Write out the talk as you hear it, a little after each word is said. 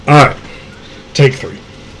Alright, take 3.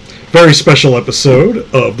 Very special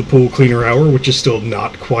episode of the Pool Cleaner Hour, which is still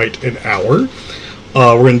not quite an hour.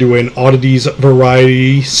 We're going to do an Oddities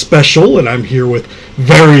variety special, and I'm here with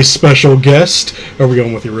very special guest. Are we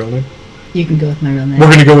going with your real name? You can go with my real name. We're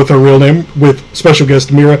going to go with our real name with special guest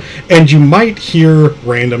Meera, and you might hear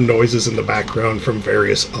random noises in the background from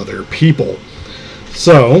various other people.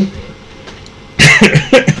 So...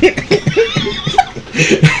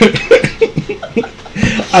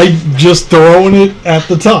 I'm just throwing it at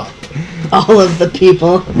the top. All of the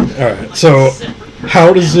people. Alright, so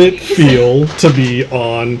how does it feel to be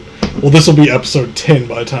on... Well, this will be episode 10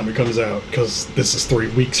 by the time it comes out, because this is 3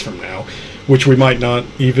 weeks from now, which we might not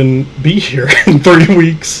even be here in 3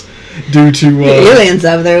 weeks due to... the aliens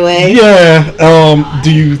have their way. Yeah,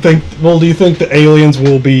 do you think the aliens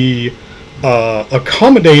will be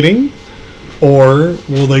accommodating, or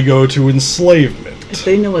will they go to enslavement? If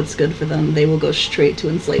they know what's good for them, they will go straight to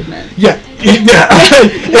enslavement. Yeah.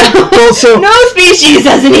 Also, no species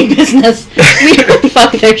has any business. We will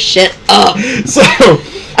fuck their shit up. So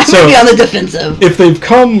I'm gonna be on the defensive. If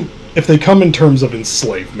they come in terms of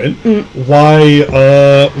enslavement, why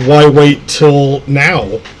wait till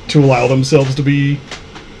now to allow themselves to be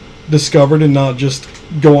discovered and not just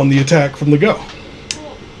go on the attack from the go?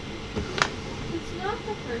 Well, it's not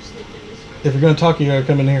the first thing that is. If you're gonna talk, you gotta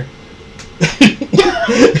come in here.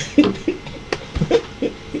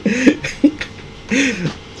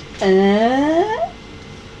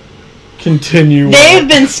 Continue. They've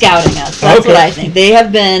been scouting us. That's Okay. what I think. They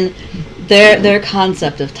have been. Their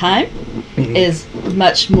concept of time is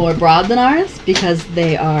much more broad than ours because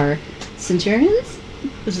they are centurions.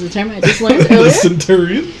 This is a term I just learned earlier. The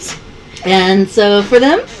centurions. And so for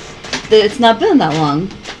them, it's not been that long.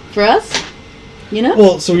 For us, you know.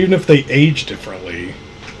 Well, so even if they age differently,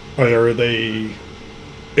 are they?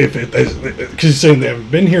 Because you're saying they haven't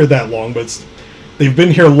been here that long, but they've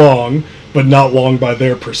been here long, but not long by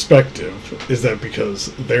their perspective. Is that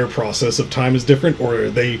because their process of time is different, or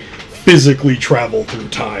they physically travel through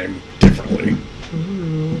time differently?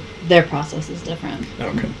 Ooh, their process is different.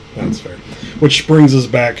 Okay, that's fair. Which brings us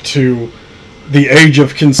back to the age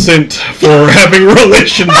of consent for having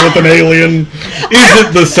relations with an alien. Is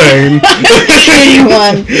it the same?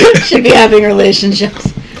 Anyone should be having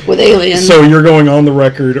relationships with aliens. So you're going on the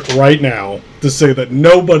record right now to say that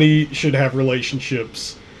nobody should have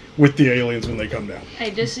relationships with the aliens when they come down. I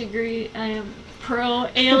disagree. I am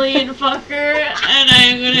pro-alien fucker, and I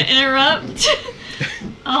am going to interrupt.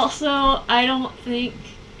 Also, I don't think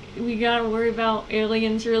we gotta worry about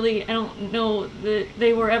aliens, really. I don't know that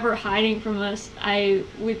they were ever hiding from us. I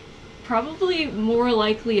would probably more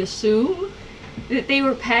likely assume that they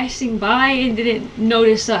were passing by and didn't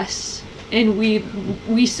notice us. And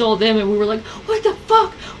we saw them and we were like, what the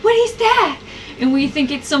fuck? What is that? And we think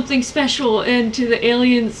it's something special, and to the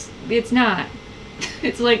aliens, it's not.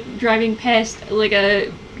 It's like driving past like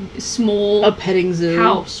a petting zoo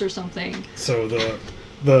house or something. So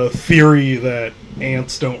the theory that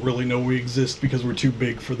ants don't really know we exist because we're too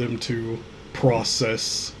big for them to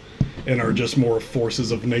process and are just more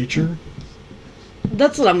forces of nature.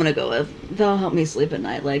 That's what I'm gonna go with. They'll help me sleep at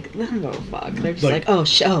night. Like, they don't go fuck. They're just like oh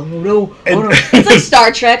no. It's like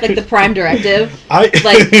Star Trek, like the Prime Directive.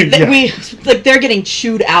 They're getting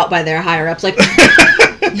chewed out by their higher ups. Like,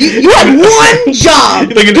 you had one job.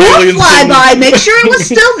 Do a flyby, make sure it was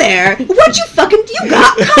still there. You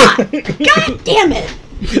got caught. God damn it.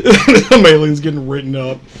 Some aliens getting written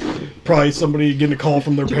up. Probably somebody getting a call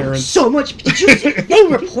from their parents. So much. They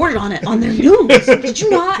reported on it on their news. Did you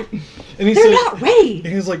not? And they're not ready.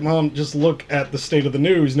 And he's like, Mom, just look at the state of the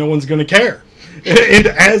news. No one's going to care. And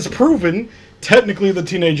as proven, technically the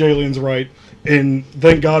teenage alien's right. And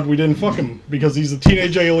thank God we didn't fuck him. Because he's a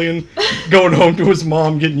teenage alien going home to his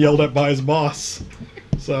mom getting yelled at by his boss.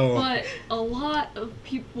 So. But a lot of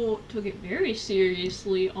people took it very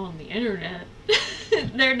seriously on the internet.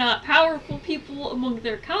 They're not powerful people among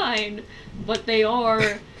their kind, but they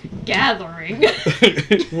are gathering.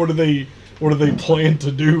 What do they plan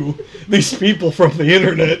to do? These people from the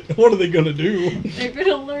internet, what are they gonna do? They're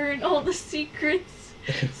gonna learn all the secrets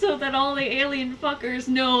so that all the alien fuckers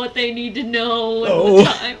know what they need to know when the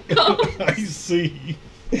time comes. I see.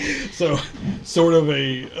 So, sort of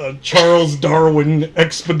a Charles Darwin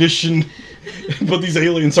expedition, but these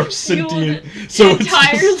aliens are sentient. So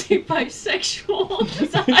entirely bisexual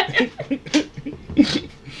desire.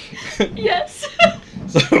 Yes.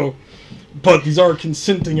 So, but these are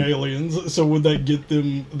consenting aliens, so would that get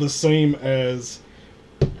them the same as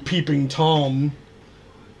Peeping Tom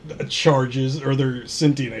charges, or they're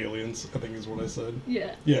sentient aliens, I think is what I said.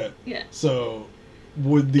 Yeah. Yeah. Yeah. So,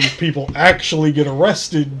 would these people actually get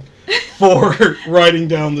arrested for writing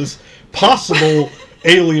down this possible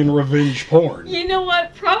alien revenge porn? You know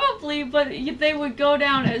what? Probably, but they would go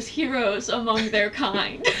down as heroes among their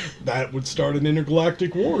kind. That would start an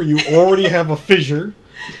intergalactic war. You already have a fissure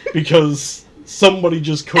because somebody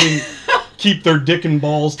just couldn't keep their dick and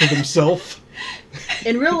balls to themselves.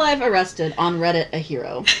 In real life, arrested. On Reddit, a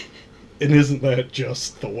hero. And isn't that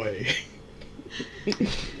just the way?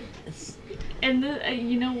 And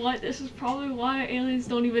you know what? This is probably why aliens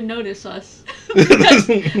don't even notice us.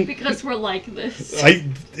 because we're like this.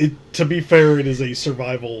 To be fair, it is a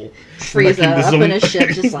survival Frieza mechanism. up in a ship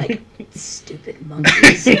just like, stupid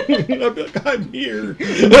monkeys. I'd be like, I'm here.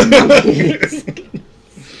 Monkeys.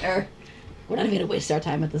 We're not even going to waste our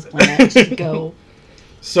time at this planet. Just go.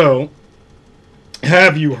 So,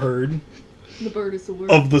 have you heard The bird is the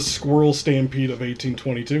word. of the squirrel stampede of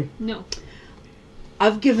 1822? No.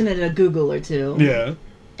 I've given it a Google or two. Yeah.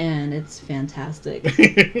 And it's fantastic.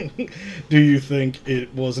 Do you think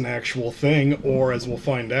it was an actual thing, or, as we'll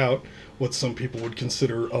find out, what some people would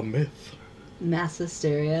consider a myth? Mass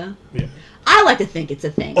hysteria. Yeah. I like to think it's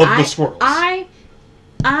a thing. Of the squirrels. I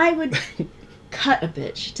would cut a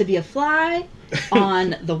bitch to be a fly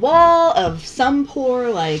on the wall of some poor,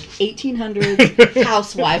 1800s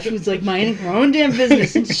housewife who's, minding her own damn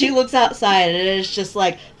business, and she looks outside, and it's just,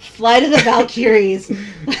 Flight of the Valkyries.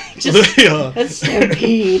 A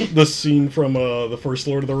stampede. The scene from the first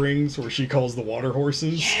Lord of the Rings, where she calls the water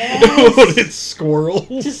horses. Yes. But it's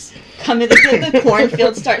squirrels. Just come in, the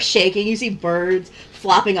cornfield starts shaking, you see birds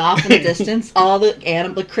flopping off in the distance, all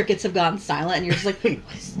the crickets have gone silent, and you're just like,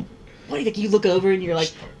 what do you think? You look over, and you're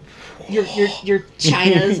like, your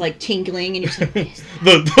china's tinkling, and you're just like,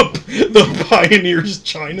 the pioneer's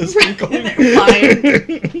china's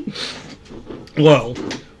tinkling. Well,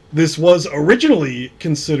 this was originally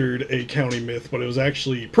considered a county myth, but it was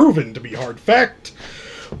actually proven to be hard fact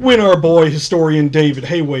when our boy historian David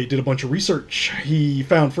Hayway did a bunch of research. He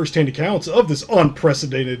found first-hand accounts of this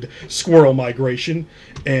unprecedented squirrel migration,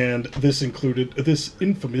 and this included this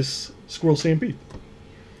infamous squirrel stampede.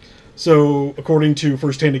 So, according to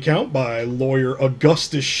first-hand account by lawyer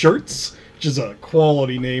Augustus Schertz, which is a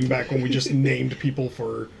quality name back when we just named people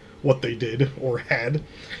for what they did or had,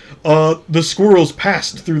 the squirrels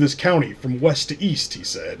passed through this county from west to east, he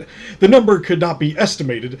said. The number could not be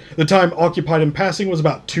estimated. The time occupied in passing was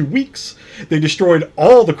about 2 weeks. They destroyed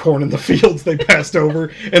all the corn in the fields they passed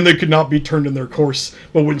over, and they could not be turned in their course,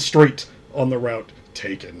 but went straight on the route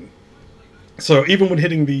taken. So even when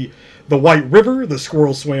hitting the White River, the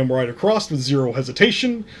squirrels swam right across with zero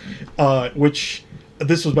hesitation, which...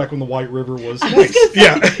 This was back when the White River was nice.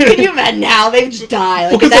 Yeah. Can you imagine now? They would just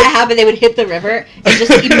die. If that happened, they would hit the river and just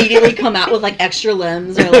immediately come out with extra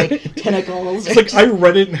limbs or tentacles. It's I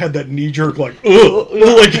read it and had that knee jerk ugh. But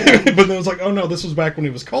then it was oh no, this was back when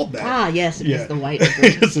it was called that. Ah, yes, it was the White River.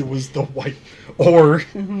 Yes, it was the White, or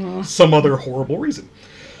some other horrible reason.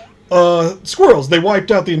 Squirrels, they wiped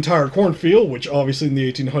out the entire cornfield, which obviously in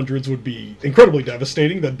the 1800s would be incredibly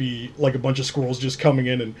devastating. That'd be like a bunch of squirrels just coming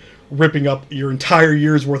in and ripping up your entire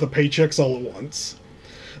year's worth of paychecks all at once.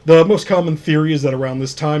 The most common theory is that around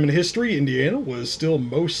this time in history, Indiana was still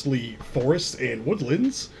mostly forests and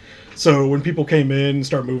woodlands. So when people came in and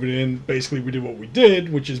started moving in, basically we did what we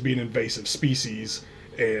did, which is be an invasive species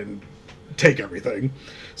and take everything.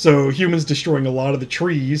 So humans destroying a lot of the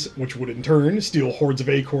trees, which would in turn steal hordes of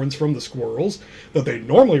acorns from the squirrels that they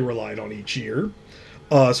normally relied on each year.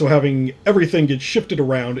 So having everything get shifted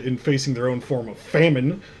around and facing their own form of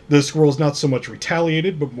famine, the squirrels not so much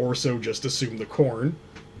retaliated, but more so just assumed the corn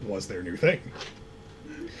was their new thing.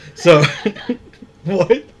 So,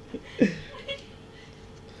 what?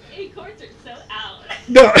 Acorns are so out.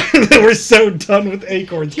 No, we're so done with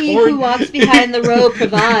acorns. He corn. who walks behind the row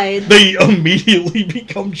provides. They immediately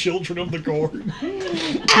become children of the corn.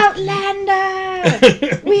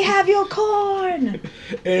 Outlander! We have your corn!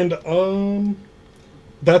 And,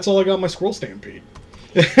 that's all I got on my squirrel stampede.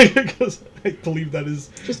 Because I believe that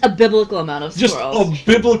is... Just a biblical amount of squirrels. Just a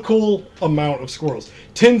biblical amount of squirrels.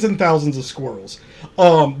 Tens and thousands of squirrels.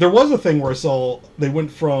 There was a thing where I saw they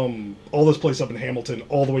went from all this place up in Hamilton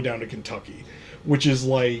all the way down to Kentucky. Which is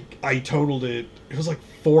I totaled it was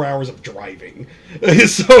 4 hours of driving.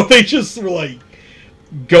 So they just were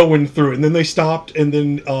going through. And then they stopped, and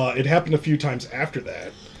then it happened a few times after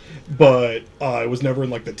that. But it was never in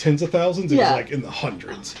the tens of thousands. It was in the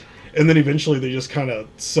hundreds. And then eventually they just kind of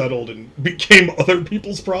settled and became other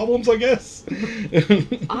people's problems, I guess.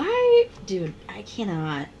 I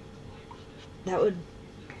cannot.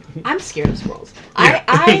 I'm scared of squirrels.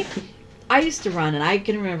 Yeah. I used to run, and I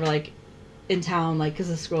can remember in town, like, because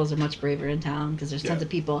the squirrels are much braver in town because there's tons of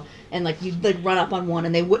people, and like you'd like run up on one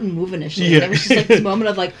and they wouldn't move initially. Yeah. And it was just like this moment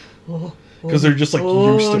of like, because they're just like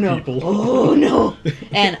used to people. Oh no!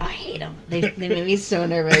 And I hate them. They make me so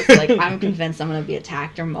nervous. Like I'm convinced I'm gonna be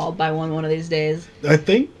attacked or mauled by one of these days. I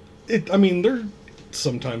think I mean, they're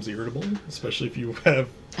sometimes irritable, especially if you have.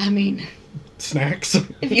 Snacks.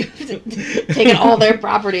 If you've taken all their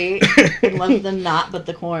property and left them naught but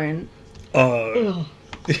the corn.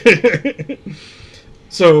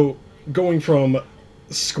 So, going from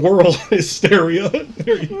squirrel hysteria,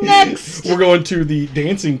 next we're going to the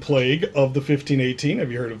dancing plague of the 1518.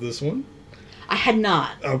 Have you heard of this one? I had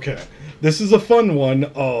not. Okay. This is a fun one.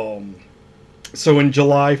 So in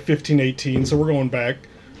July 1518, so we're going back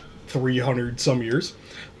 300 some years.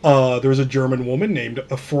 There was a German woman named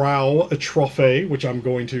Frau Troffe, which I'm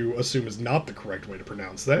going to assume is not the correct way to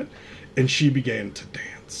pronounce that, and she began to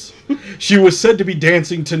dance. She was said to be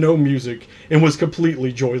dancing to no music and was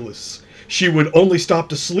completely joyless. She would only stop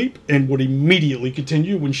to sleep and would immediately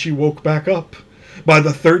continue when she woke back up. By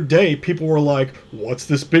the third day, people were like, "What's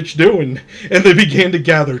this bitch doing?" And they began to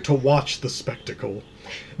gather to watch the spectacle.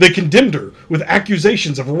 They condemned her with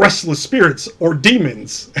accusations of restless spirits or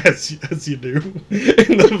demons, as you do,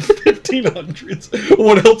 in the 1500s.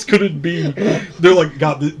 What else could it be? They're like,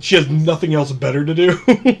 God, she has nothing else better to do.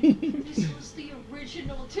 This was the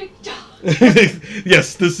original TikTok.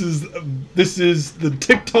 Yes, this is the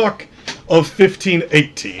TikTok of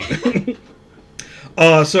 1518.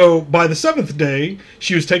 So by the seventh day,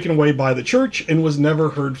 she was taken away by the church and was never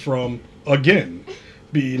heard from again.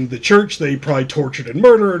 Being the church, they probably tortured and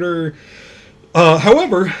murdered her.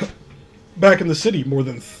 However, back in the city, more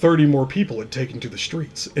than 30 more people had taken to the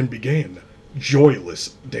streets and began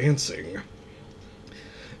joyless dancing.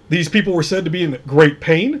 These people were said to be in great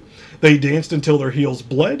pain. They danced until their heels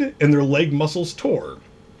bled and their leg muscles tore.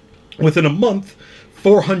 Within a month,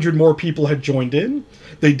 400 more people had joined in.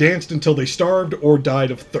 They danced until they starved or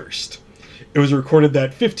died of thirst. It was recorded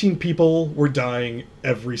that 15 people were dying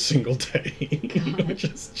every single day, which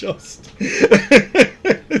is just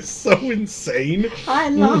so insane. I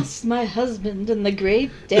lost my husband in the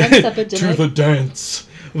great dance epidemic. To the dance.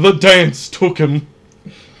 The dance took him.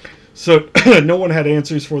 So no one had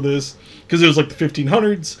answers for this because it was like the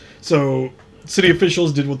 1500s. So city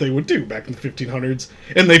officials did what they would do back in the 1500s,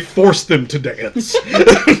 and they forced them to dance.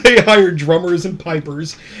 They hired drummers and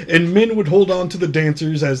pipers, and men would hold on to the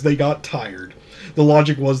dancers as they got tired. The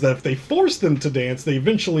logic was that if they forced them to dance, they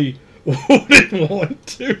eventually wouldn't want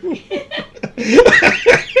to.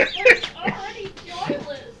 Already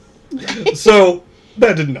joyless. So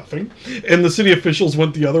that did nothing, and the city officials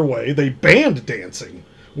went the other way. They banned dancing,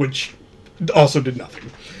 which also did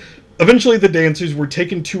nothing. Eventually, the dancers were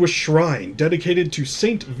taken to a shrine dedicated to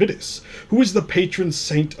Saint Vitus, who is the patron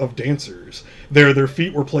saint of dancers. There, their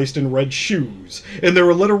feet were placed in red shoes, and they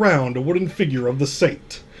were led around a wooden figure of the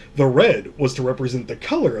saint. The red was to represent the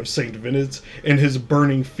color of Saint Vitus and his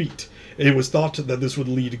burning feet. It was thought that this would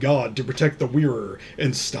lead God to protect the wearer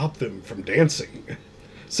and stop them from dancing.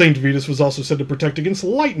 Saint Vitus was also said to protect against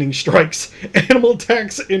lightning strikes, animal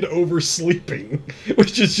attacks, and oversleeping,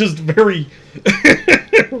 which is just very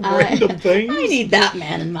random things. I need that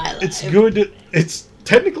man in my life. It's good. It's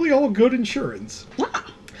technically all good insurance.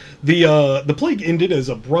 The plague ended as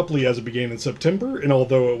abruptly as it began in September, and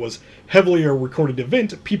although it was heavily a recorded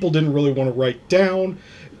event, people didn't really want to write down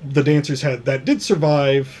the dancers that did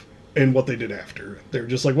survive and what they did after. They were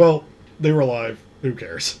just like, well, they were alive. Who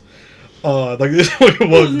cares? Like this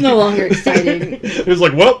was no longer exciting. It was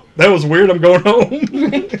like, well, that was weird. I'm going home.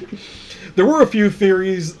 There were a few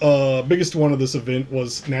theories. Biggest one of this event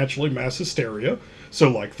was naturally mass hysteria. So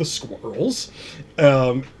like the squirrels,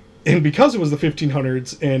 and because it was the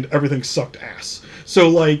 1500s and everything sucked ass. So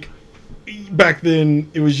like back then,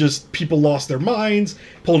 it was just people lost their minds,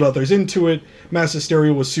 pulled others into it. Mass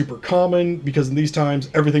hysteria was super common because in these times,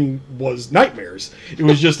 everything was nightmares. It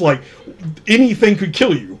was just like anything could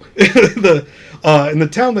kill you. And the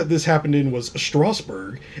town that this happened in was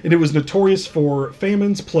Strasbourg, and it was notorious for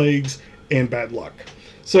famines, plagues, and bad luck.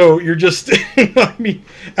 So you're just, I mean,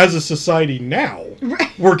 as a society now,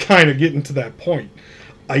 we're kind of getting to that point.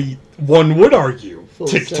 One would argue Full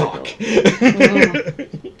TikTok.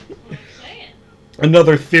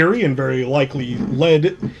 Another theory, and very likely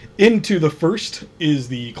led into the first, is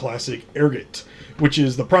the classic ergot, which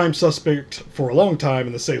is the prime suspect for a long time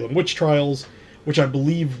in the Salem witch trials, which I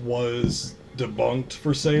believe was debunked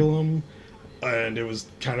for Salem, and it was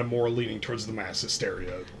kind of more leaning towards the mass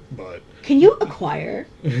hysteria. But can you acquire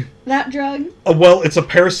that drug? Well, it's a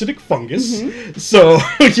parasitic fungus, so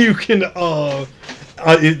you can.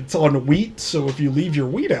 It's on wheat, so if you leave your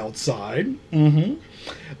wheat outside,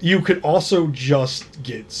 you could also just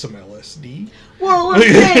get some LSD. Well, what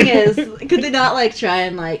I'm saying is, could they not, like, try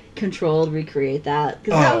and, like, controlled recreate that?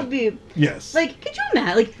 Because that would be... Yes. Like, could you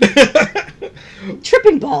imagine, like,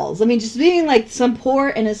 tripping balls? I mean, just being, like, some poor,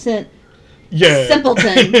 innocent...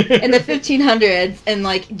 simpleton in the 1500s and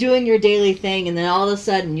like doing your daily thing, and then all of a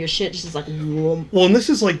sudden your shit just is like whoom. Well, and this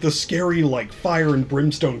is like the scary like fire and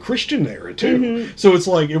brimstone Christian era too. So it's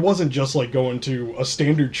like it wasn't just like going to a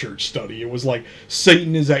standard church study. It was like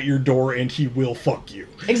Satan is at your door and he will fuck you.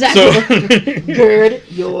 Exactly. So... Gird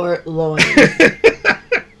your loins.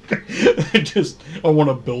 I want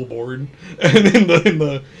a billboard and in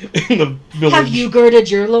the village. Have you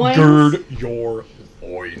girded your loins? Gird your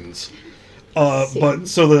loins. But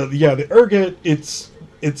so the ergot, it's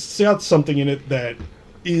got something in it that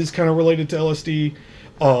is kind of related to LSD.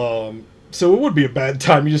 So it would be a bad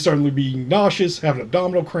time. You just start being nauseous, having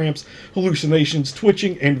abdominal cramps, hallucinations,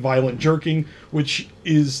 twitching, and violent jerking, which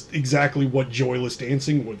is exactly what joyless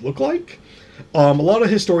dancing would look like. A lot of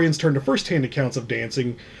historians turn to first-hand accounts of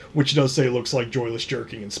dancing, which does say it looks like joyless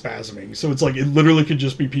jerking and spasming. So it's like it literally could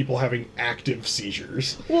just be people having active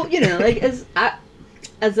seizures. Well, you know, like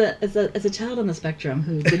as a child on the spectrum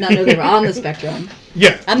who did not know they were on the spectrum.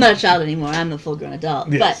 Yeah. I'm not a child anymore. I'm a full-grown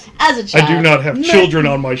adult. Yes. But as a child... I do not have children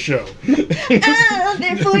on my show.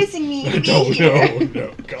 They're forcing me to be here.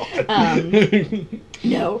 No, God.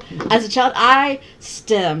 No. As a child, I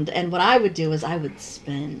stemmed, and what I would do is I would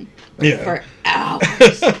spin for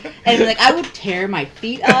hours. And, like, I would tear my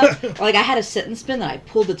feet up. Or, like, I had a sit and spin that I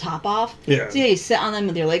pulled the top off. Yeah. So, you sit on them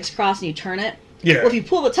with your legs crossed and you turn it. Yeah. Well, if you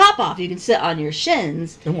pull the top off, you can sit on your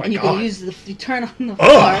shins, and you God. can use you turn on the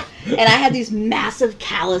floor. And I had these massive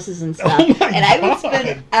calluses and stuff, and I would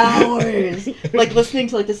spend hours like listening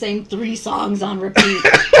to like the same 3 songs on repeat.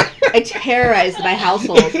 I terrorized my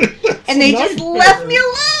household, and they just left me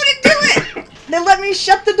alone to do it. They let me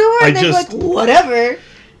shut the door, and they were like, "Whatever."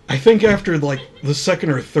 I think after like the second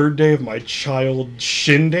or third day of my child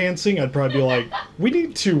shin dancing, I'd probably be like, "We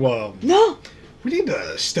need to No. We need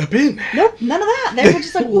to step in." Nope, none of that. They were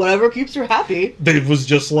just like, whatever keeps her happy. It was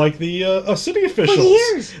just like the city officials. For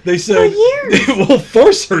years. They said, they will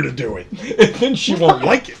force her to do it, and then she won't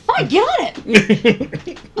like it. Fine, get on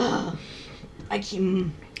it. I keep...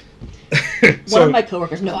 One of my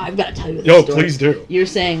coworkers... No, I've got to tell you this story. Please do. You're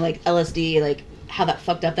saying, like, LSD, like, how that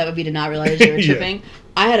fucked up that would be to not realize you were tripping. Yeah.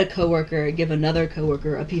 I had a coworker give another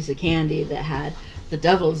coworker a piece of candy that had... the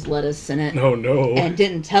devil's lettuce in it. Oh no! And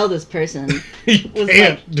didn't tell this person. You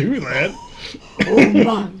can't do that. Oh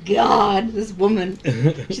my God! This woman,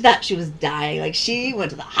 she thought she was dying. Like she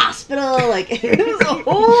went to the hospital. Like it was a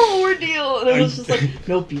whole ordeal. And it was just like,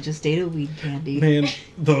 nope, you just ate a weed candy. Man,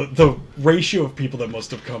 the ratio of people that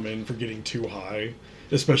must have come in for getting too high,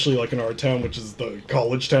 especially like in our town, which is the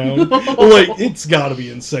college town, like it's got to be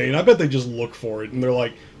insane. I bet they just look for it and they're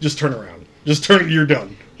like, just turn around. Just turn it, you're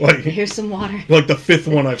done. Like, here's some water. Like the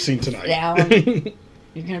 5th one I've seen tonight. Down.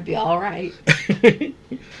 You're going to be all right.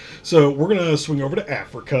 So we're going to swing over to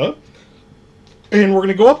Africa. And we're going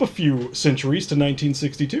to go up a few centuries to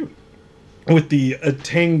 1962 with the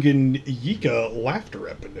Tanganyika laughter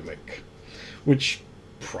epidemic, which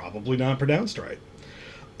probably not pronounced right.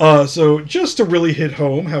 So just to really hit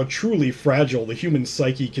home how truly fragile the human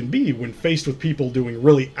psyche can be when faced with people doing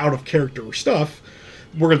really out-of-character stuff,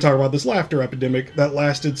 we're going to talk about this laughter epidemic that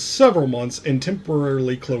lasted several months and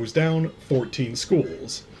temporarily closed down 14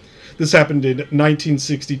 schools. This happened in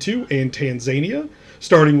 1962 in Tanzania,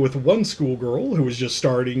 starting with one schoolgirl who was just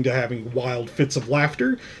starting to having wild fits of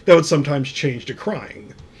laughter that would sometimes change to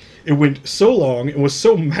crying. It went so long and was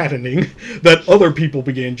so maddening that other people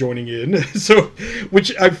began joining in. So,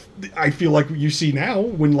 which I feel like you see now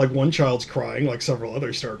when like one child's crying, like several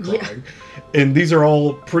others start crying. Yeah. And these are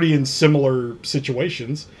all pretty in similar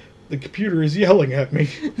situations. The computer is yelling at me.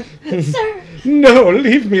 Sir! No,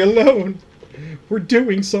 leave me alone. We're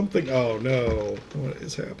doing something. Oh no. What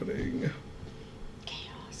is happening?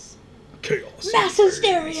 Chaos. Mass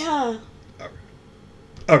hysteria!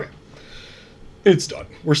 Okay. It's done.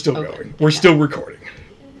 We're still going. We're still recording.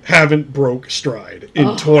 Haven't broke stride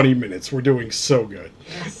in 20 minutes. We're doing so good.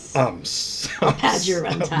 Yes. Had your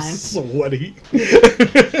runtime. I'm sweaty.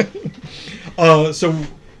 So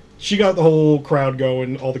she got the whole crowd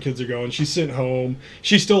going. All the kids are going. She's sitting home.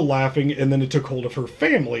 She's still laughing. And then it took hold of her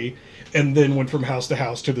family and then went from house to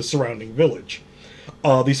house to the surrounding village.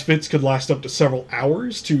 These fits could last up to several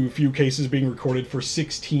hours, to a few cases being recorded for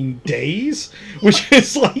 16 days, which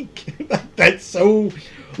is like, that's so,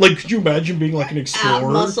 like, could you imagine being like an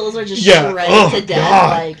explorer? Muscles are just shredded to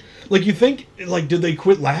death. Like, you think, like, did they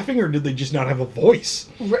quit laughing or did they just not have a voice?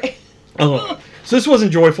 Right. So this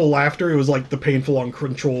wasn't joyful laughter. It was like the painful,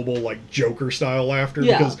 uncontrollable, like Joker style laughter.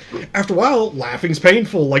 Yeah. Because after a while, laughing's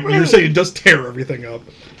painful. Like you're saying, it does tear everything up.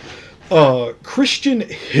 Christian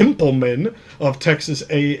Himpelman of Texas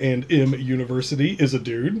A&M University is a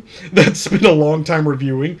dude that spent a long time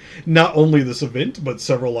reviewing not only this event, but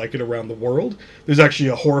several like it around the world. There's actually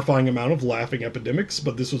a horrifying amount of laughing epidemics,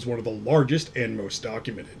 but this was one of the largest and most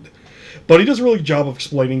documented. But he does a really good job of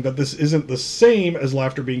explaining that this isn't the same as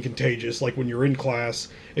laughter being contagious, like when you're in class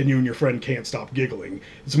and you and your friend can't stop giggling.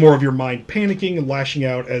 It's more of your mind panicking and lashing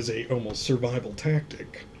out as a almost survival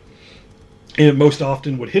tactic. And it most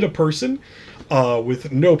often would hit a person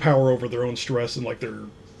with no power over their own stress and like their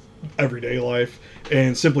everyday life,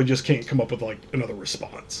 and simply just can't come up with like another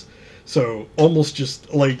response. So almost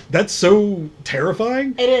just like that's so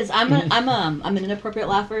terrifying. It is. I'm an inappropriate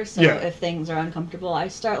laugher, so if things are uncomfortable, I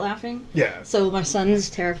start laughing. Yeah. So my son's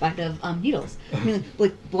terrified of needles. I mean,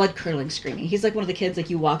 like blood curdling screaming. He's like one of the kids like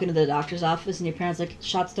you walk into the doctor's office and your parents like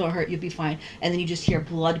shots don't hurt, you'll be fine, and then you just hear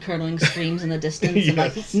blood curdling screams in the distance and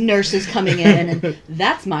like nurses coming in, and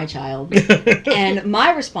that's my child. And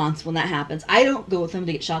my response when that happens, I don't go with him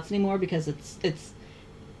to get shots anymore because it's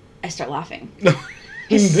I start laughing.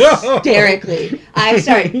 Hysterically. I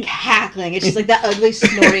started cackling. It's just like that ugly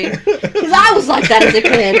snorting. Because I was like that as a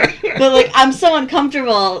kid. But like I'm so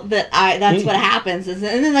uncomfortable that that's what happens. And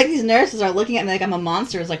then like these nurses are looking at me like I'm a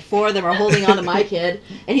monster. It's like 4 of them are holding on to my kid.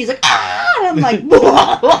 And he's like, ah! And I'm like,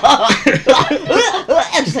 blah, blah, blah,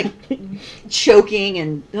 and just like choking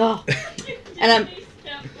and and I'm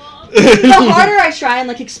the harder I try and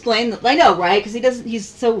like explain, I know, right? Because he's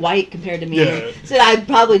so white compared to me. Yeah. So I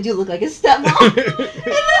probably do look like his stepmom. And then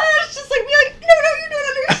it's just like, be like, no, you don't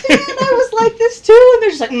understand. I was like this too. And they're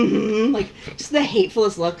just like, like just the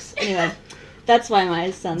hatefulest looks. Anyway, that's why my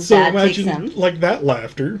son's dad takes him. Like that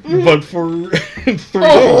laughter, but for 3 days.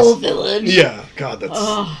 Whole village. Yeah, God, that's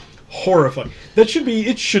horrifying.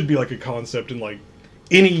 It should be like a concept in like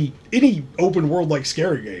any open world like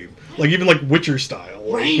scary game. Like, even, like, Witcher style.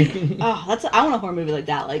 Right. I want a horror movie like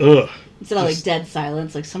that. Like, instead of, like, Dead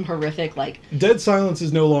Silence, like, some horrific, like... Dead Silence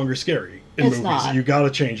is no longer scary in movies. Not. You gotta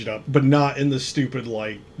change it up. But not in the stupid,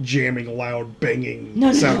 like, jamming, loud, banging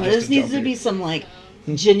sound. No. This needs to be some, like,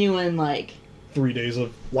 genuine, like... 3 days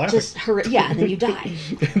of laughing. Just yeah, and then you die.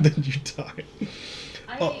 And then you die.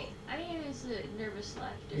 I use a nervous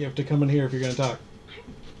laughter. You have to come in here if you're gonna talk.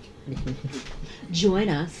 Join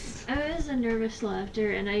us. I was a nervous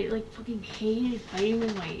laughter, and I like fucking hated fighting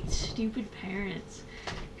with my stupid parents,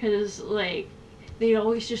 because like they'd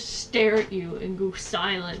always just stare at you and go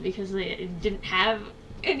silent because they didn't have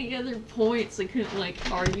any other points. They couldn't like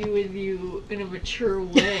argue with you in a mature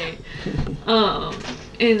way.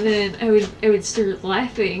 And then I would start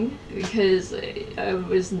laughing because I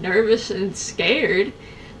was nervous and scared.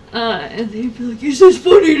 And they'd be like, "Is this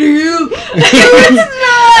funny to you?" It's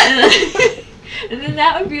not. And then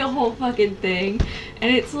that would be a whole fucking thing.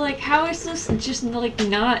 And it's like, how is this just like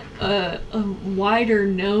not a wider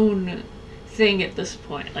known thing at this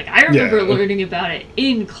point? Like, I remember learning about it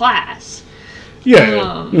in class.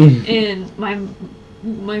 Yeah. And my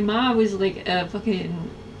mom was like fucking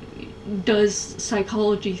does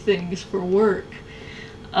psychology things for work.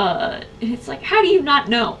 And it's like, how do you not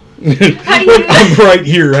know? I'm right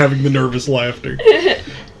here having the nervous laughter.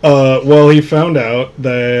 Well, he found out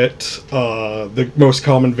that the most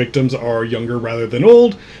common victims are younger rather than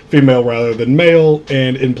old, female rather than male,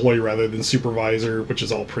 and employee rather than supervisor, which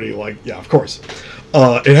is all pretty like, yeah, of course.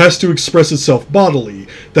 It has to express itself bodily.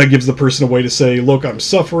 That gives the person a way to say, look, I'm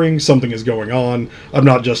suffering, something is going on, I'm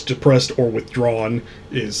not just depressed or withdrawn,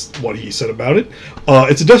 is what he said about it.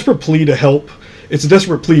 It's a desperate plea to help. It's a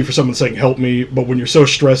desperate plea for someone saying, help me, but when you're so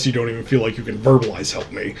stressed, you don't even feel like you can verbalize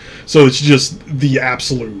help me. So it's just the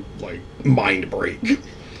absolute, like, mind break.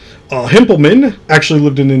 Himpelman actually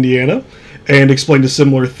lived in Indiana and explained a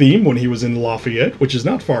similar theme when he was in Lafayette, which is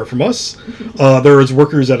not far from us. There was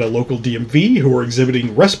workers at a local DMV who were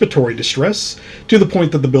exhibiting respiratory distress to the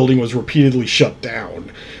point that the building was repeatedly shut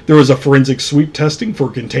down. There was a forensic sweep testing for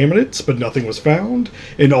contaminants, but nothing was found,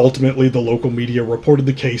 and ultimately the local media reported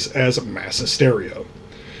the case as mass hysteria.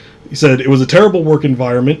 He said, it was a terrible work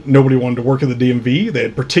environment. Nobody wanted to work at the DMV. They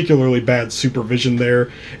had particularly bad supervision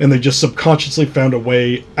there, and they just subconsciously found a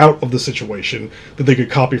way out of the situation that they could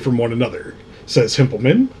copy from one another, says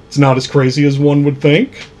Himpelman. It's not as crazy as one would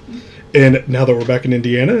think. And now that we're back in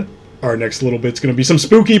Indiana, our next little bit's going to be some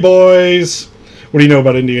spooky boys. What do you know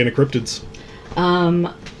about Indiana cryptids?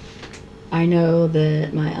 I know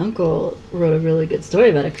that my uncle wrote a really good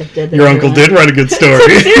story about a cryptid. Your uncle did write a good story.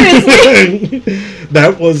 Seriously?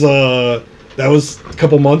 That was a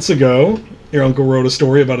couple months ago. Your uncle wrote a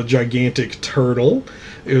story about a gigantic turtle.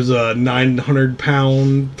 It was a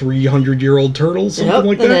 900-pound, 300-year-old turtle, something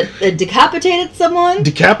like that. It decapitated someone.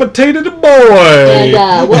 Decapitated a boy.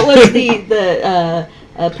 And what was the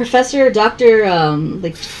professor, Doctor,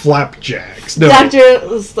 Flapjacks. No. Doctor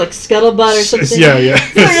was like Scuttlebutt or something. Yeah.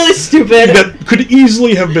 It's really stupid. That could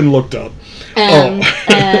easily have been looked up. And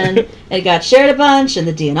it got shared a bunch, and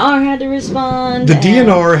the DNR had to respond. The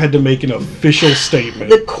DNR had to make an official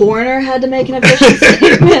statement. The coroner had to make an official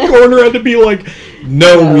statement. The coroner had to be like,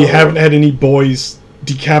 no, we haven't had any boys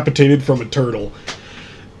decapitated from a turtle.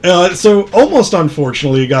 So, almost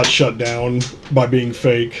unfortunately, it got shut down by being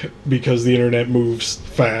fake because the internet moves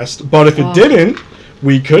fast. But if it didn't,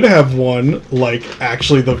 we could have one, like,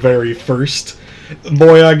 actually the very first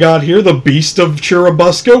boy I got here, the Beast of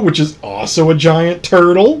Churubusco, which is also a giant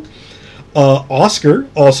turtle. Oscar,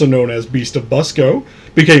 also known as Beast of Busco,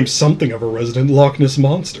 became something of a resident Loch Ness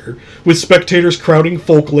monster, with spectators crowding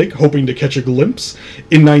Folk Lake hoping to catch a glimpse.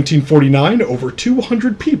 In 1949, over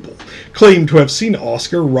 200 people claimed to have seen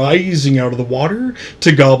Oscar rising out of the water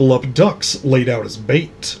to gobble up ducks laid out as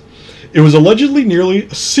bait. It was allegedly nearly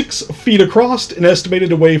 6 feet across and estimated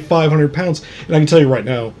to weigh 500 pounds. And I can tell you right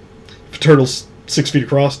now, if a turtle's 6 feet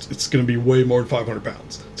across, it's going to be way more than 500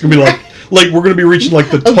 pounds. It's going to be like we're going to be reaching like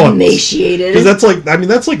the tons. Emaciated. Because that's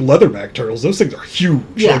like leatherback turtles. Those things are huge.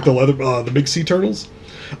 Yeah. Like the big sea turtles.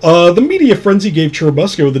 The media frenzy gave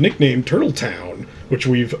Churubusco the nickname Turtle Town, which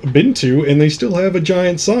we've been to, and they still have a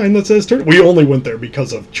giant sign that says Turtle. We only went there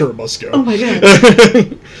because of Churubusco. Oh my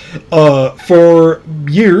god. For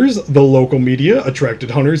years, the local media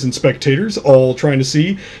attracted hunters and spectators, all trying to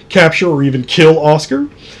see, capture, or even kill Oscar.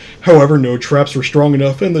 However, no traps were strong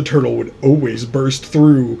enough, and the turtle would always burst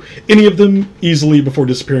through any of them easily before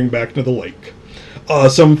disappearing back into the lake.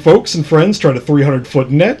 Some folks and friends tried a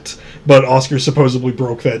 300-foot net, but Oscar supposedly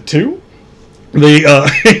broke that too. This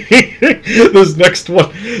next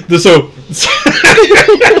one, it's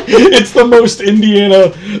the most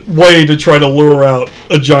Indiana way to try to lure out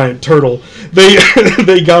a giant turtle. They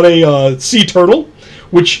got a sea turtle,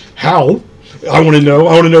 which, how? I want to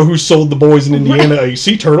know who sold the boys in Indiana a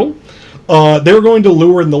sea turtle. They were going to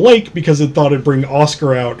lure in the lake because it thought it'd bring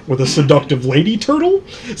Oscar out with a seductive lady turtle.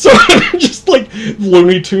 So just like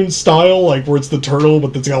Looney Tunes style, like where it's the turtle,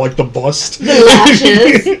 but it's got like the bust. The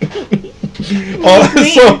lashes.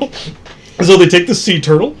 So they take the sea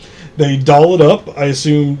turtle, they doll it up, I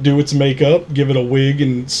assume do its makeup, give it a wig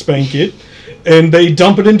and spank it, and they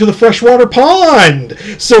dump it into the freshwater pond.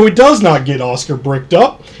 So it does not get Oscar bricked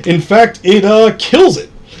up. In fact, it kills it,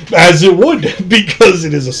 as it would, because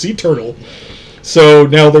it is a sea turtle. So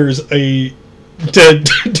now there's a dead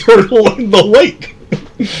turtle in the lake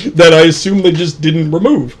that I assume they just didn't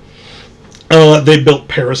remove. They built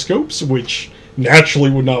periscopes, which naturally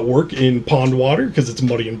would not work in pond water because it's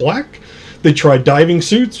muddy and black. They tried diving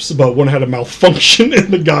suits, but one had a malfunction and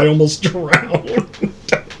the guy almost drowned.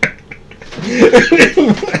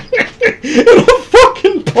 In a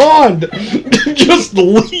fucking pond. Just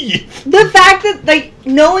leave. The fact that, like,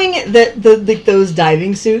 knowing that those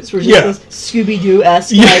diving suits were just those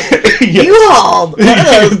Scooby-Doo-esque, you hauled one of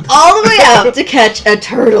those all the way out to catch a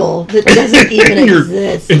turtle that doesn't even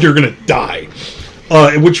exist. And you're gonna die.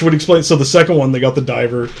 Which would explain, so the second one, they got the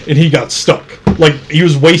diver, and he got stuck. Like, he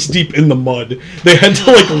was waist deep in the mud. They had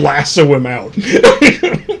to, like, lasso him out.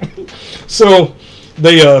 So,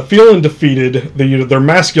 they, feeling defeated, their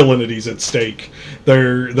masculinity's at stake.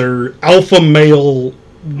 Their alpha male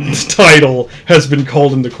title has been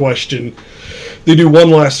called into question. They do one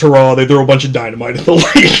last hurrah, they throw a bunch of dynamite at the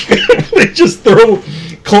lake. They just throw,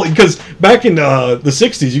 because back in the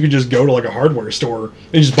 60s, you could just go to, like, a hardware store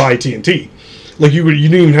and just buy TNT. Like, you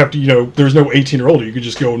didn't even have to, there's no 18 or older. You could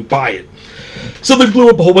just go and buy it. So they blew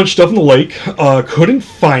up a whole bunch of stuff in the lake. Couldn't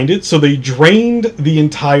find it, so they drained the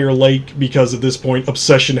entire lake because at this point,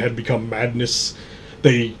 obsession had become madness.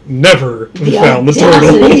 They never found the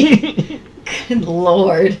turtle. Good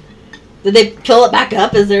lord. Did they fill it back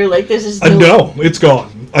up? Is there, like, there's just no, it's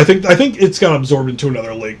gone. I think it's got absorbed into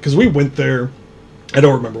another lake, because we went there. I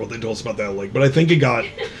don't remember what they told us about that lake, but I think it got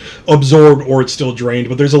absorbed or it's still drained.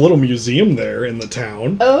 But there's a little museum there in the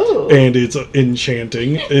town. Oh. And it's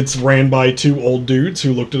enchanting. It's ran by 2 old dudes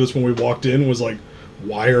who looked at us when we walked in and was like,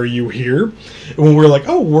 why are you here? And when we were like,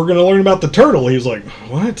 oh, we're going to learn about the turtle, he was like,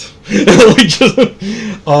 what?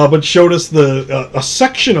 But showed us a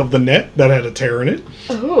section of the net that had a tear in it.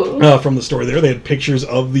 Oh. From the story there. They had pictures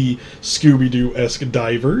of the Scooby-Doo-esque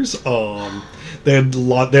divers. They had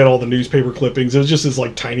all the newspaper clippings. It was just this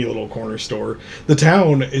like tiny little corner store. The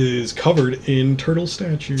town is covered in turtle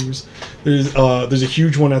statues. There's a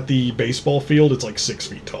huge one at the baseball field. It's like 6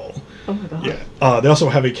 feet tall. Oh my god. Yeah. They also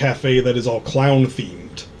have a cafe that is all clown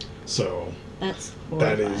themed. So that's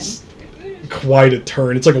horrifying. That is quite a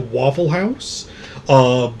turn. It's like a Waffle House.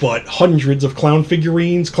 But hundreds of clown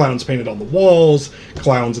figurines, clowns painted on the walls,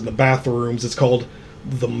 clowns in the bathrooms. It's called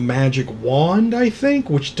the Magic Wand, I think,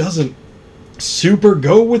 which doesn't super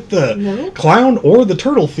go with the clown or the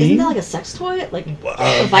turtle theme. Isn't that like a sex toy? Like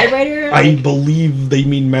a vibrator? I believe they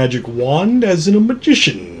mean magic wand as in a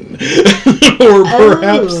magician. Or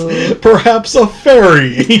perhaps a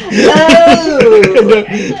fairy.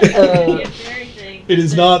 It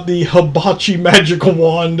is not the Hibachi Magic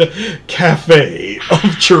Wand Cafe of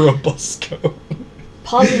Churubusco.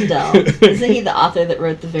 Paul Zindel, isn't he the author that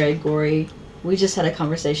wrote the very gory... We just had a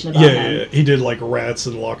conversation about him. Yeah, he did like rats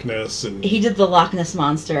and Loch Ness. And he did the Loch Ness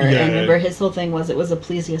Monster, and remember his whole thing was it was a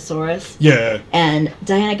plesiosaurus. Yeah. And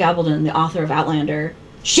Diana Gabaldon, the author of Outlander,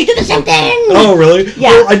 she did the same thing! Oh, really?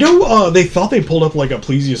 Yeah. Well, I know they thought they pulled up like a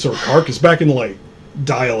plesiosaur carcass back in like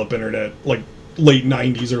dial-up internet, like late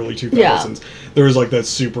 90s, early 2000s. Yeah. There was like that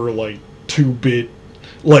super like 2-bit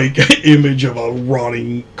like image of a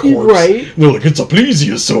rotting corpse. Right. And they're like, it's a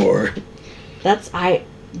plesiosaur.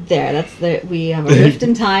 We have a rift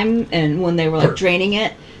in time, and when they were like draining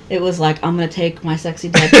it, it was like, I'm gonna take my sexy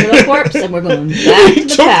dead turtle corpse, and we're going back to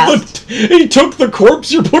the past. He took the corpse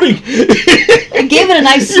you're putting. I gave it a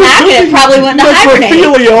nice smack, and it probably went into hibernate.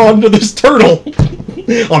 Necrophilia onto this turtle.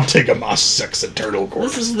 I'm taking my sexy turtle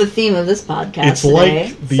corpse. This is the theme of this podcast. It's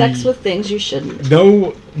today. Like sex with things you shouldn't.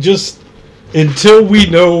 No, just until we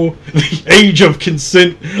know the age of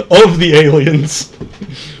consent of the aliens,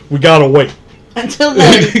 we gotta wait. Until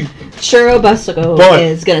then, Churubusco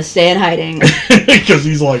is going to stay in hiding. Because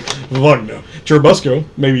he's like, fuck no. Churubusco,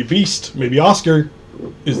 maybe Beast, maybe Oscar,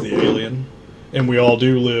 is the alien. And we all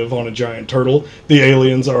do live on a giant turtle. The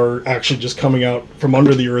aliens are actually just coming out from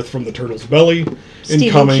under the earth from the turtle's belly. And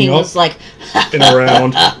Stephen coming King up was like, and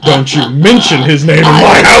around. Don't you mention his name in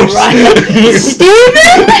my house!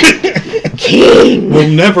 Stephen King! Will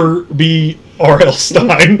never be R.L.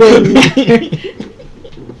 Stine.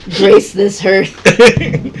 Grace this earth.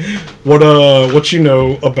 What you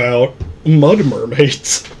know about mud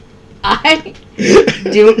mermaids? I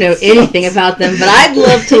don't know anything about them, but I'd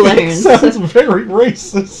love to learn. It sounds very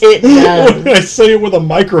racist. It does. When I say it with a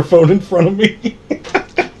microphone in front of me.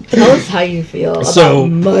 Tell us how you feel about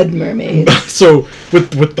mud mermaids. So,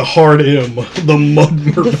 with the hard M, the mud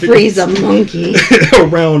mermaids. The Frieza monkey.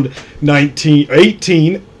 around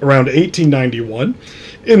 1891.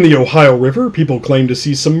 In the Ohio River, people claim to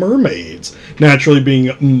see some mermaids. Naturally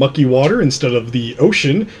being mucky water instead of the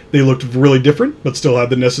ocean, they looked really different, but still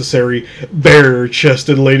had the necessary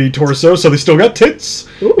bare-chested lady torso, so they still got tits.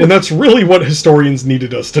 Ooh. And that's really what historians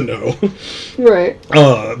needed us to know. Right.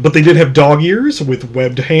 But they did have dog ears with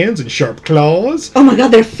webbed hands and sharp claws. Oh my god,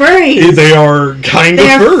 they're furries! They are kind of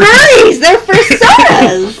furries! They're furries!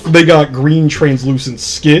 They're fursonas! They got green translucent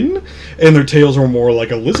skin, and their tails were more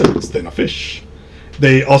like a lizard's than a fish.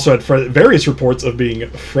 They also had various reports of being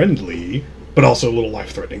friendly, but also a little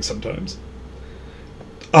life-threatening sometimes.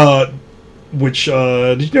 Did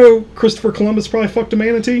you know Christopher Columbus probably fucked a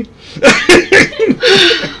manatee?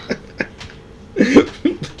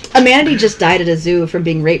 A manatee just died at a zoo from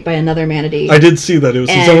being raped by another manatee. I did see that. It was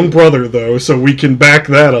his own brother, though, so we can back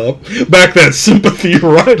that up. Back that sympathy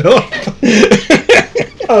right up.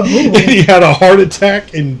 He had a heart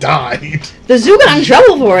attack and died. The zoo got in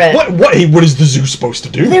trouble for it. What is the zoo supposed to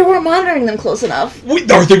do? They weren't monitoring them close enough. Wait,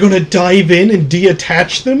 are they going to dive in and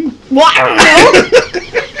deattach them? Well, I don't know.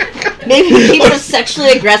 Maybe keep the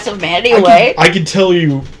sexually aggressive manatee away. I can tell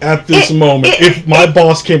you at this moment, if my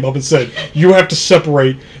boss came up and said, you have to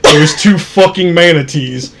separate those two fucking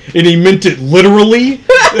manatees, and he meant it literally,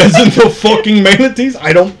 as in the fucking manatees,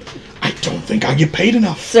 I don't think I get paid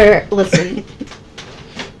enough. Sir, listen.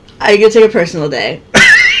 I get to take a personal day.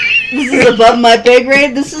 This is above my pay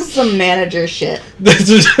grade. This is some manager shit. This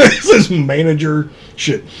is manager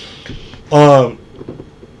shit. Not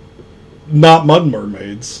mud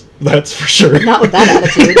mermaids. That's for sure. Not with that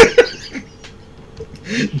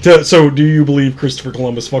attitude. So, do you believe Christopher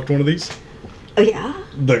Columbus fucked one of these? Oh, yeah?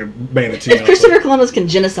 The manatee. If Christopher Columbus can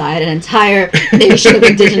genocide an entire nation of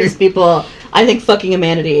indigenous people, I think fucking a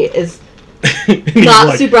manatee is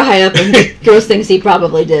not super high up in gross things he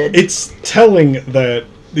probably did. It's telling that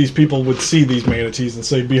these people would see these manatees and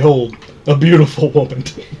say, behold, a beautiful woman.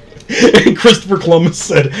 And Christopher Columbus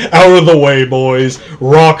said, out of the way, boys,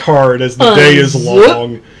 rock hard as the day is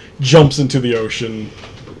long, jumps into the ocean.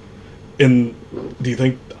 And do you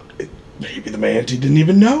think maybe the manatee didn't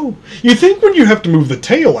even know? You think when you have to move the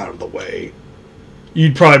tail out of the way,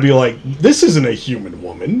 you'd probably be like, this isn't a human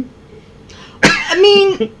woman. I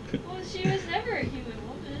mean... Well, she was never a human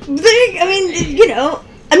woman.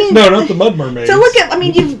 No, not the mud mermaid. So look at,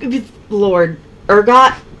 you've Lord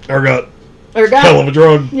Ergot. Hell of a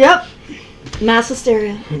drug. Yep. Mass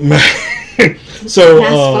hysteria. So,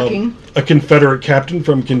 a Confederate captain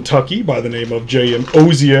from Kentucky by the name of J.M.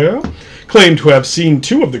 Ozier claimed to have seen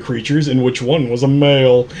 2 of the creatures, in which one was a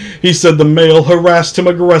male. He said the male harassed him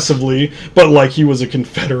aggressively, but like he was a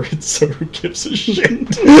Confederate, so who gives a shit?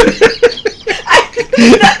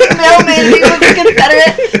 That mailman was a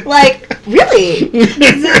Confederate. Like, really?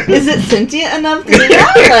 Is it sentient enough to do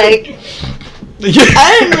that? Like,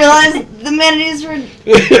 I didn't realize the manatees were...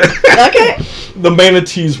 Okay. The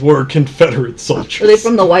manatees were Confederate soldiers. Were they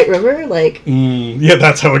from the White River? Like... yeah,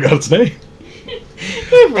 that's how it got its name.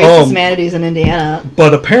 Racist manatees in Indiana.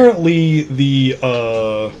 But apparently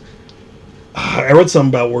I read something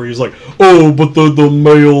about where he's like, oh, but the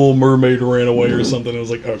male mermaid ran away or something. I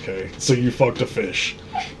was like, okay, so you fucked a fish.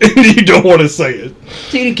 And you don't want to say it.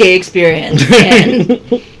 Due to gay experience.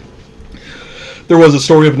 There was a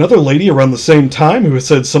story of another lady around the same time who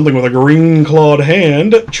said something with a green-clawed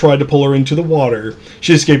hand tried to pull her into the water.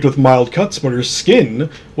 She escaped with mild cuts, but her skin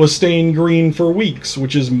was stained green for weeks,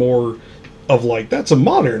 which is more of like, that's a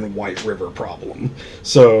modern White River problem.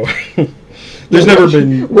 So... There's never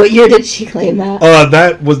been... What year did she claim that?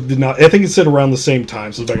 I think it said around the same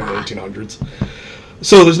time, so it was back in the 1800s.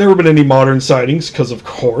 So there's never been any modern sightings, because of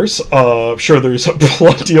course, sure there's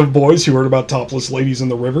plenty of boys who heard about topless ladies in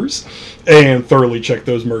the rivers, and thoroughly checked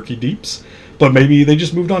those murky deeps. But maybe they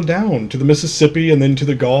just moved on down to the Mississippi, and then to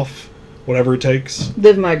the Gulf, whatever it takes.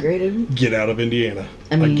 They've migrated. Get out of Indiana.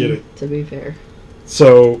 I get it. To be fair.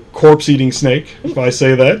 So, corpse-eating snake, if I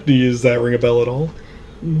say that, does that ring a bell at all?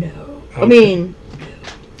 No. Okay.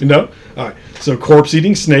 No? Alright. So,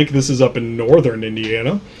 corpse-eating snake, this is up in northern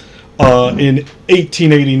Indiana. In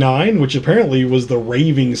 1889, which apparently was the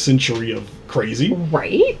raving century of crazy.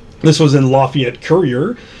 Right? This was in Lafayette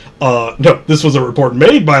Courier. This was a report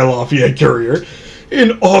made by Lafayette Courier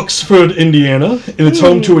in Oxford, Indiana. And it's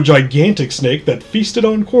home to a gigantic snake that feasted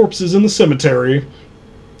on corpses in the cemetery.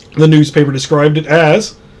 The newspaper described it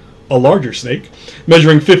as... a larger snake,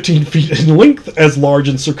 measuring 15 feet in length, as large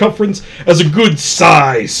in circumference as a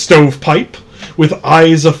good-sized stovepipe, with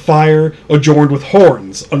eyes of fire adorned with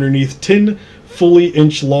horns underneath 10 fully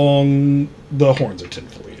inch long... The horns are 10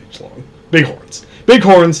 fully inch long. Big horns. Big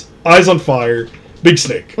horns, eyes on fire, big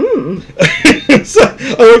snake. So,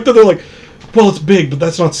 I like that they're like, well, it's big, but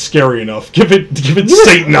that's not scary enough. Give it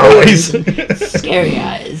Satan eyes. Scary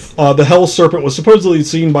eyes. The hell serpent was supposedly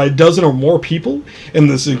seen by a dozen or more people, and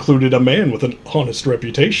this included a man with an honest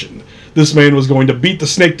reputation. This man was going to beat the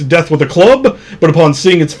snake to death with a club, but upon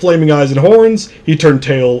seeing its flaming eyes and horns, he turned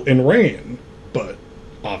tail and ran. But,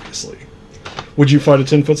 obviously. Would you fight a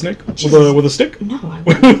 10-foot snake? With a stick? No, I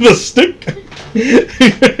wouldn't. With a stick?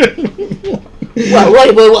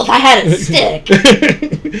 Well, if I had a stick.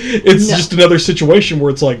 It's just another situation where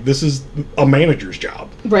it's like, this is a manager's job.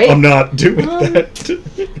 Right. I'm not doing that.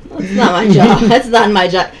 That's not my job. That's not my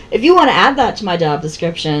job. If you want to add that to my job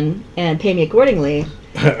description and pay me accordingly.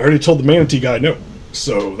 I already told the manatee guy no.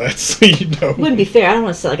 So that's, Wouldn't be fair. I don't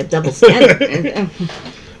want to set like a double standard.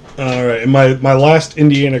 Alright, and my last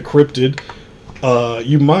Indiana cryptid,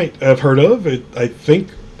 you might have heard of it. I think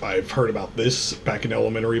I've heard about this back in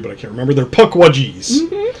elementary, but I can't remember. They're puckwudgies.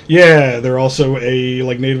 Mm-hmm. Yeah, they're also a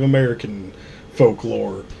Native American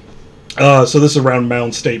folklore. So this is around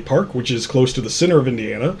Mound State Park, which is close to the center of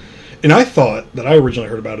Indiana. And I thought that I originally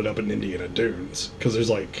heard about it up in Indiana Dunes, because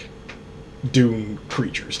there's dune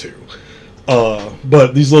creatures too.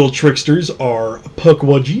 But these little tricksters are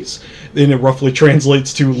puckwudgies, and it roughly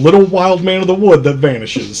translates to little wild man of the wood that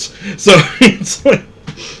vanishes. So it's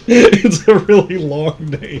a really long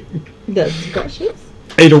name. That's precious.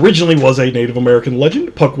 It originally was a Native American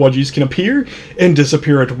legend. Puckwudgies can appear and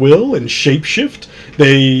disappear at will and shapeshift.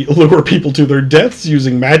 They lure people to their deaths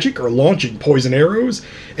using magic or launching poison arrows,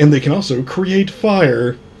 and they can also create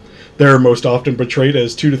fire. They're most often portrayed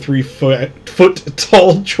as 2 to 3 foot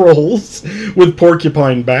tall trolls with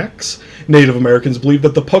porcupine backs. Native Americans believe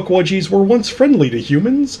that the puckwudgies were once friendly to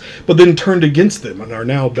humans, but then turned against them and are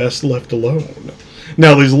now best left alone.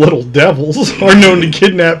 Now these little devils are known to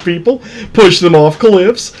kidnap people, push them off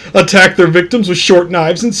cliffs, attack their victims with short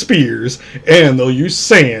knives and spears, and they'll use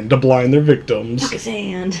sand to blind their victims. Look at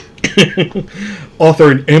sand.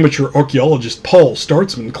 Author and amateur archaeologist Paul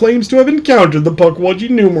Startzman claims to have encountered the Pukwudgie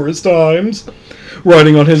numerous times.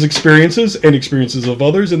 Writing on his experiences and experiences of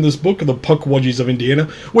others in this book, The Pukwudgies of Indiana,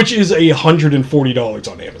 which is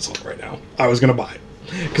 $140 on Amazon right now. I was going to buy it.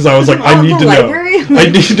 Because I was like, I need to library? know. I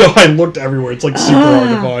need to know. I looked everywhere. It's like super hard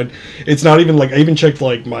to find. It's not even like, I even checked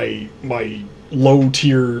like my low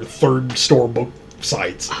tier third store book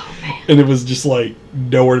sites. Oh, man. And it was just like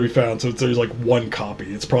nowhere to be found. So there's like one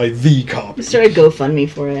copy. It's probably the copy. Started GoFundMe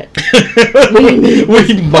for it.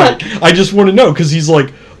 We might. I just want to know because he's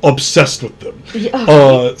like obsessed with them. Yeah.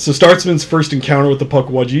 So Startzman's first encounter with the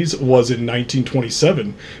Pukwudgies was in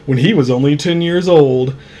 1927 when he was only 10 years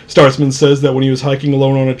old. Startzman says that when he was hiking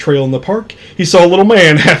alone on a trail in the park, he saw a little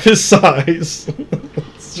man half his size.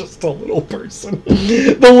 It's just a little person.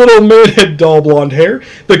 The little man had dull blonde hair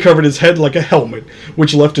that covered his head like a helmet,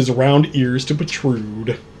 which left his round ears to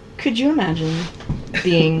protrude. Could you imagine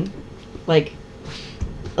being like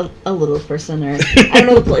a little person, or I don't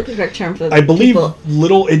know the politically correct term for I believe people.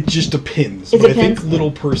 Little, it just depends. But I think little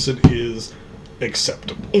person is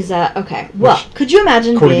acceptable. Is that okay? Well, could you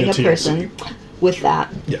imagine being a person with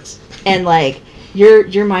that? Yes. And like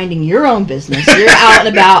you're minding your own business. You're out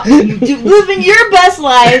and about, living your best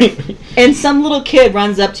life, and some little kid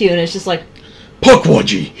runs up to you and it's just like,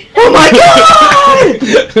 Pukwudgie! Oh my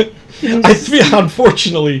god!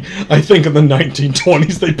 Unfortunately, I think in the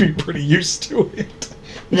 1920s they'd be pretty used to it.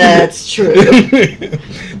 That's true. They'd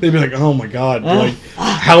be like, "Oh my god! Like,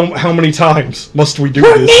 how many times must we do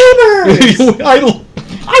We're this?" Neighbors.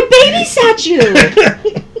 I babysat you.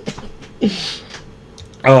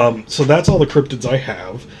 So that's all the cryptids I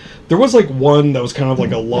have. There was like one that was kind of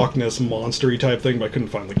like a Loch Ness monster-y type thing, but I couldn't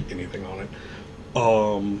find like anything on it.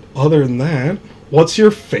 Other than that, what's your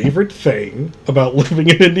favorite thing about living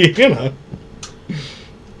in Indiana?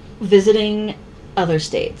 Visiting other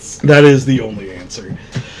states. That is the only answer.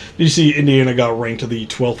 You see, Indiana got ranked the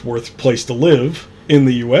 12th worst place to live in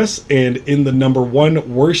the U.S. and in the number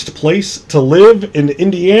 1 worst place to live in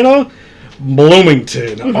Indiana,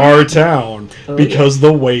 Bloomington, our town, because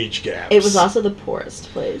the wage gaps. It was also the poorest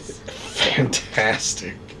place.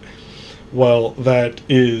 Fantastic. Well, that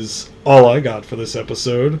is all I got for this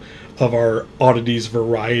episode of our Oddities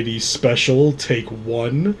Variety Special, Take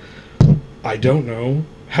 1. I don't know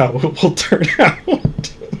how it will turn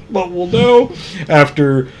out, but we'll know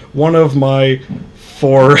after one of my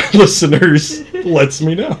 4 listeners lets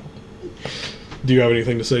me know. Do you have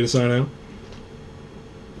anything to say to sign out?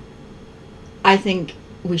 I think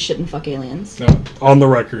we shouldn't fuck aliens. No, on the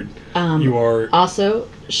record. You are... Also,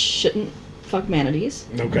 shouldn't fuck manatees.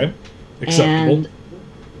 Okay. Acceptable. And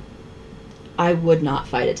I would not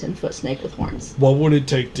fight a 10-foot snake with horns. What would it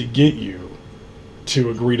take to get you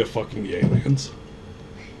to agree to fucking the aliens?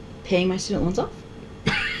 Paying my student loans off?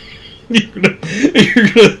 You're gonna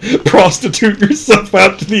prostitute yourself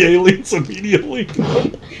out to the aliens immediately?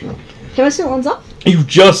 Pay my student loans off? You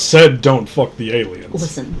just said don't fuck the aliens.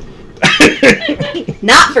 Listen.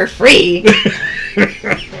 Not for free.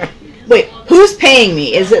 Wait, who's paying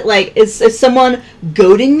me? Is it like is someone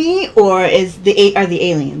goading me, or are the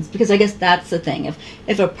aliens? Because I guess that's the thing.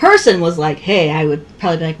 If a person was like, "Hey," I would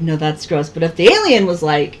probably be like, "No, that's gross." But if the alien was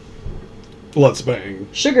like, "Let's bang,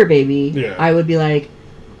 sugar baby," yeah, I would be like,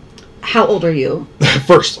 "How old are you?"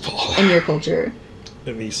 First of all, in your culture.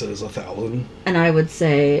 And he says 1,000. And I would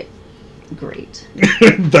say, "Great."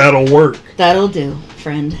 That'll work. That'll do,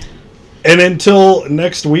 friend. And until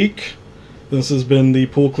next week, this has been the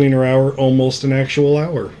Pool Cleaner Hour, almost an actual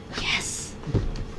hour. Yeah.